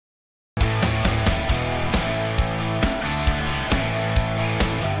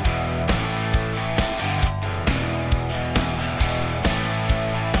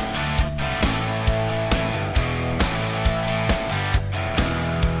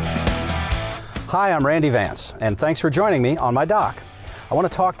Hi, I'm Randy Vance, and thanks for joining me on my dock. I want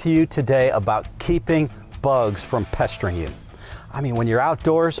to talk to you today about keeping bugs from pestering you. I mean, when you're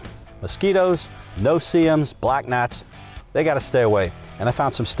outdoors, mosquitoes, noseeums, black gnats, they got to stay away. And I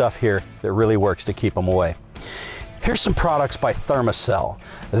found some stuff here that really works to keep them away. Here's some products by Thermacell.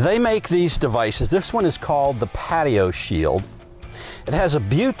 They make these devices. This one is called the Patio Shield. It has a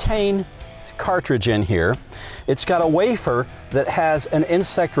butane cartridge in here. It's got a wafer that has an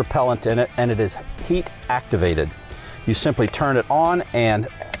insect repellent in it, and it is heat activated. You simply turn it on and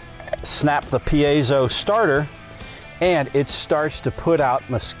snap the piezo starter, and it starts to put out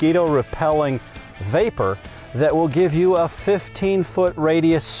mosquito repelling vapor that will give you a 15-foot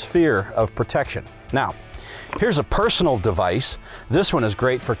radius sphere of protection. Now, here's a personal device. This one is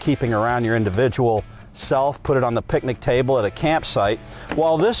great for keeping around your individual self. Put it on the picnic table at a campsite,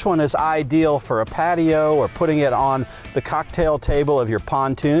 while this one is ideal for a patio or putting it on the cocktail table of your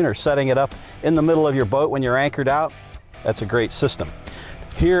pontoon or setting it up in the middle of your boat when you're anchored out. That's a great system.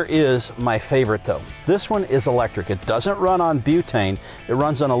 Here is my favorite though. This one is electric. It doesn't run on butane. It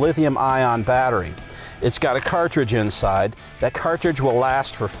runs on a lithium-ion battery. It's got a cartridge inside. That cartridge will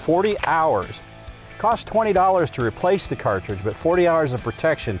last for 40 hours. Costs $20 to replace the cartridge, but 40 hours of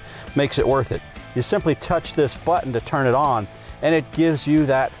protection makes it worth it. You simply touch this button to turn it on, and it gives you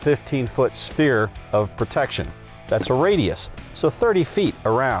that 15-foot sphere of protection. That's a radius, so 30 feet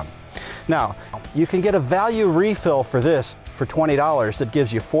around. Now, you can get a value refill for this for $20 that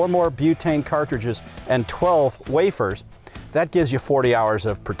gives you 4 more butane cartridges and 12 wafers. That gives you 40 hours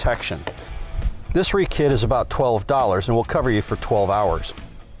of protection. This re-kit is about $12 and will cover you for 12 hours.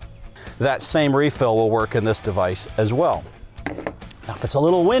 That same refill will work in this device as well. Now, if it's a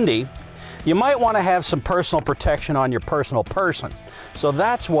little windy, you might want to have some personal protection on your personal person. So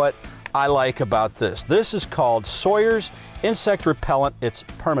that's what I like about this. This is called Sawyer's Insect Repellent. It's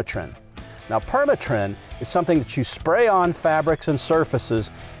Permatrin. Now, Permatrin is something that you spray on fabrics and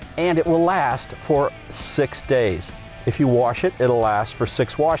surfaces, and it will last for 6 days. If you wash it, it'll last for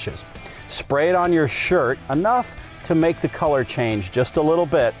 6 washes. Spray it on your shirt enough to make the color change just a little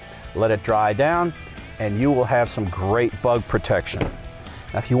bit. Let it dry down, and you will have some great bug protection.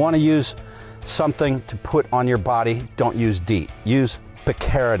 Now, if you want to use something to put on your body, don't use DEET. Use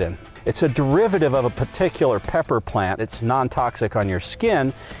picaridin. It's a derivative of a particular pepper plant. It's non-toxic on your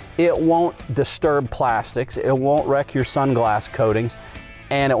skin. It won't disturb plastics. It won't wreck your sunglass coatings,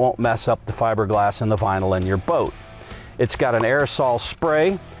 and it won't mess up the fiberglass and the vinyl in your boat. It's got an aerosol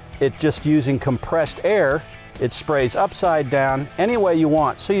spray. It's just using compressed air. It sprays upside down any way you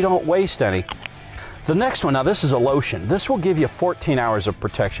want, so you don't waste any. The next one, now this is a lotion. This will give you 14 hours of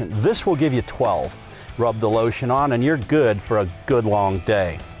protection. This will give you 12. Rub the lotion on and you're good for a good long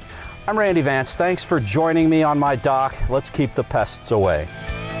day. I'm Randy Vance. Thanks for joining me on my dock. Let's keep the pests away.